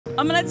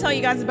I'm going to tell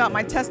you guys about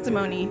my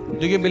testimony.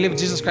 Do you believe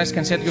Jesus Christ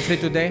can set you free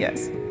today?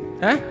 Yes.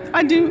 Huh?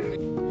 I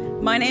do.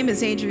 My name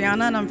is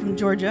Adriana and I'm from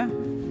Georgia.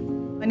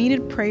 I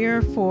needed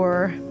prayer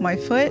for my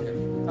foot.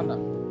 Stand up.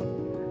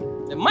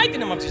 The mighty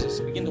name of Jesus,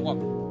 begin to walk.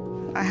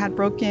 I had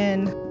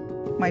broken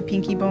my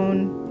pinky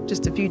bone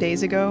just a few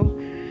days ago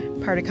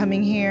prior to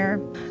coming here.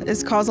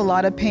 It's caused a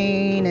lot of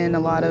pain and a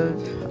lot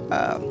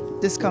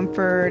of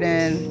discomfort,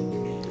 and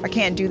I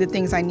can't do the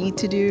things I need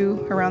to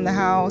do around the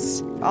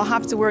house. I'll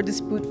have to wear this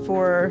boot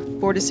for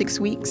 4 to 6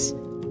 weeks.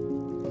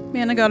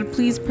 Man of God,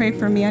 please pray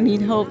for me. I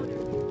need help.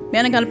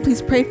 Man of God,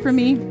 please pray for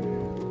me.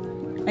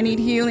 I need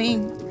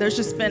healing. There's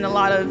just been a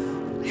lot of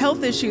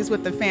health issues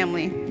with the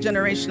family,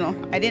 generational.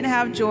 I didn't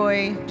have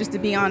joy, just to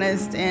be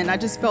honest, and I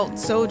just felt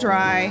so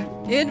dry.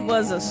 It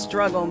was a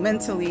struggle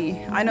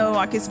mentally. I know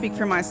I could speak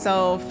for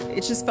myself.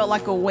 It just felt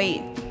like a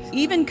weight.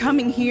 Even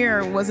coming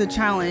here was a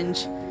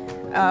challenge.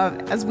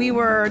 As we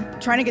were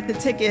trying to get the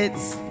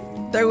tickets,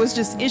 there was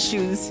just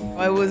issues.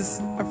 It was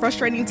a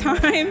frustrating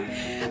time.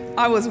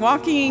 I was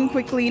walking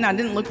quickly and I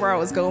didn't look where I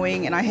was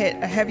going, and I hit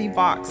a heavy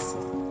box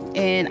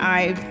and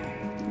I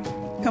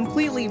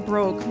completely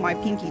broke my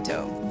pinky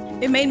toe.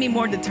 It made me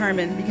more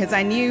determined because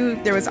I knew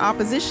there was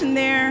opposition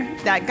there,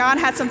 that God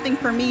had something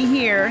for me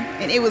here,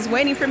 and it was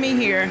waiting for me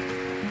here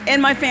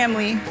and my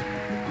family.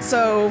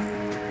 So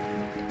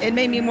it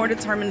made me more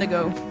determined to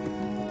go.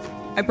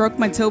 I broke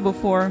my toe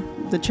before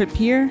the trip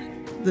here.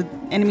 The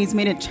enemies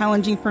made it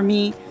challenging for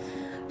me.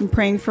 I'm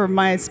praying for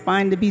my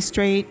spine to be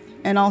straight,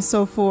 and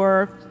also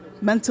for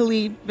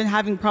mentally been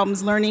having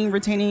problems learning,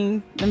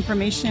 retaining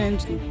information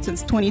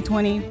since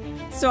 2020.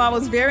 So I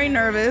was very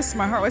nervous.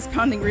 My heart was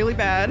pounding really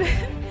bad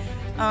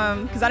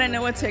because I didn't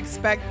know what to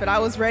expect, but I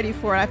was ready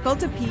for it. I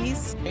felt at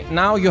peace.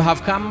 Now you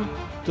have come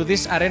to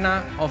this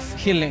arena of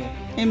healing.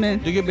 Amen.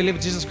 Do you believe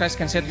Jesus Christ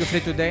can set you free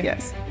today?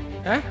 Yes.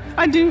 Huh?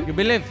 I do. You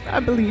believe? I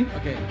believe.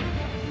 Okay.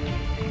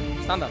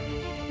 Stand up.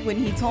 When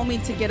he told me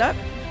to get up,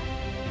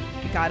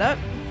 I got up.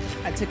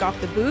 I took off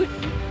the boot.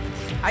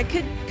 I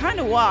could kind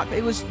of walk.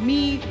 It was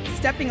me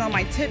stepping on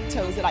my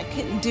tiptoes that I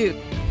couldn't do.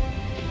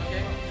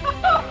 Okay.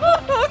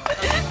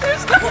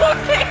 There's no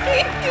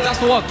pain.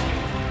 Just walk.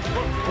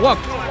 Walk.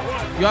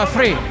 You are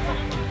free. In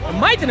the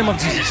mighty name of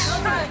Jesus.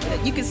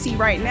 You can see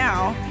right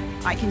now,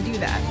 I can do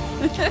that.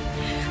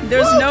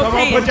 There's no Come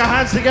pain. on, put your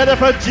hands together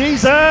for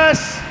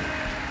Jesus.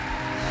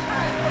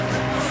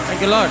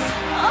 Thank you, Lord.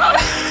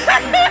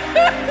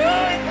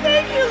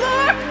 Thank you,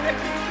 Lord.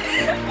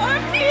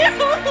 I'm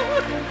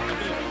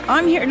healed.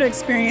 I'm here to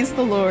experience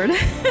the Lord.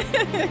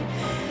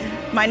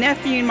 My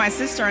nephew and my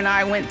sister and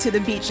I went to the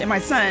beach, and my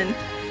son.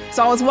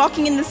 So I was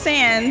walking in the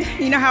sand.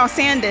 You know how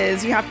sand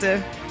is. You have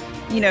to,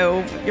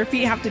 your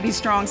feet have to be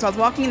strong. So I was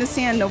walking in the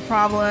sand, no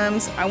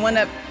problems. I went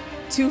up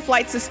 2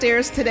 flights of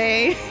stairs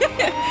today.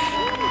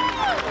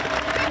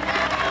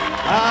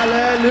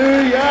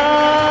 Hallelujah.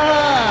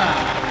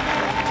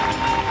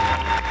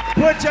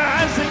 Put your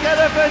hands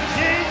together for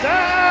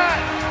Jesus.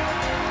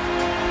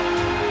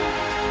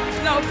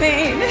 No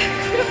pain.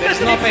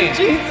 There's no pain.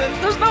 Jesus,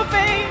 there's no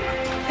pain.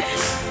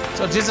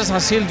 So Jesus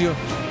has healed you.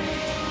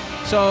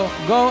 So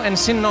go and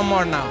sin no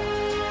more now.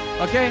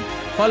 Okay?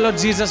 Follow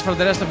Jesus for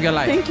the rest of your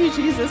life. Thank you,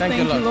 Jesus. Thank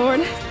you, Lord.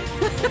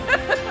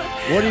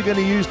 What are you going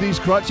to use these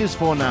crutches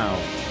for now?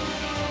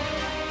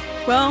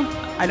 Well,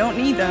 I don't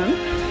need them.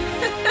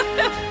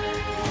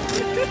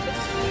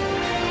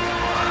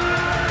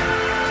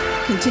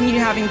 Continue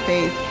having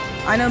faith.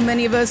 I know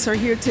many of us are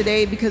here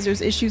today because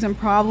there's issues and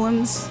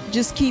problems.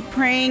 Just keep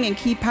praying and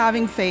keep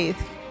having faith,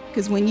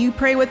 because when you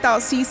pray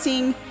without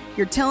ceasing,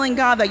 you're telling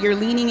God that you're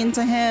leaning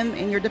into Him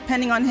and you're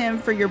depending on Him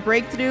for your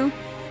breakthrough,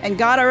 and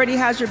God already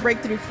has your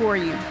breakthrough for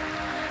you.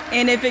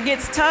 And if it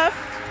gets tough,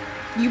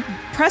 you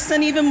press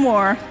in even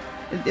more.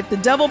 If the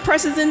devil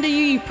presses into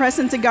you, you press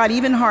into God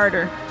even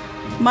harder.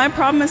 My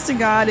promise to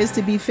God is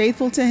to be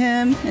faithful to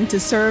Him and to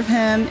serve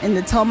Him and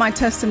to tell my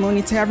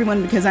testimony to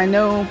everyone, because I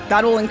know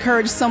that will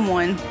encourage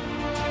someone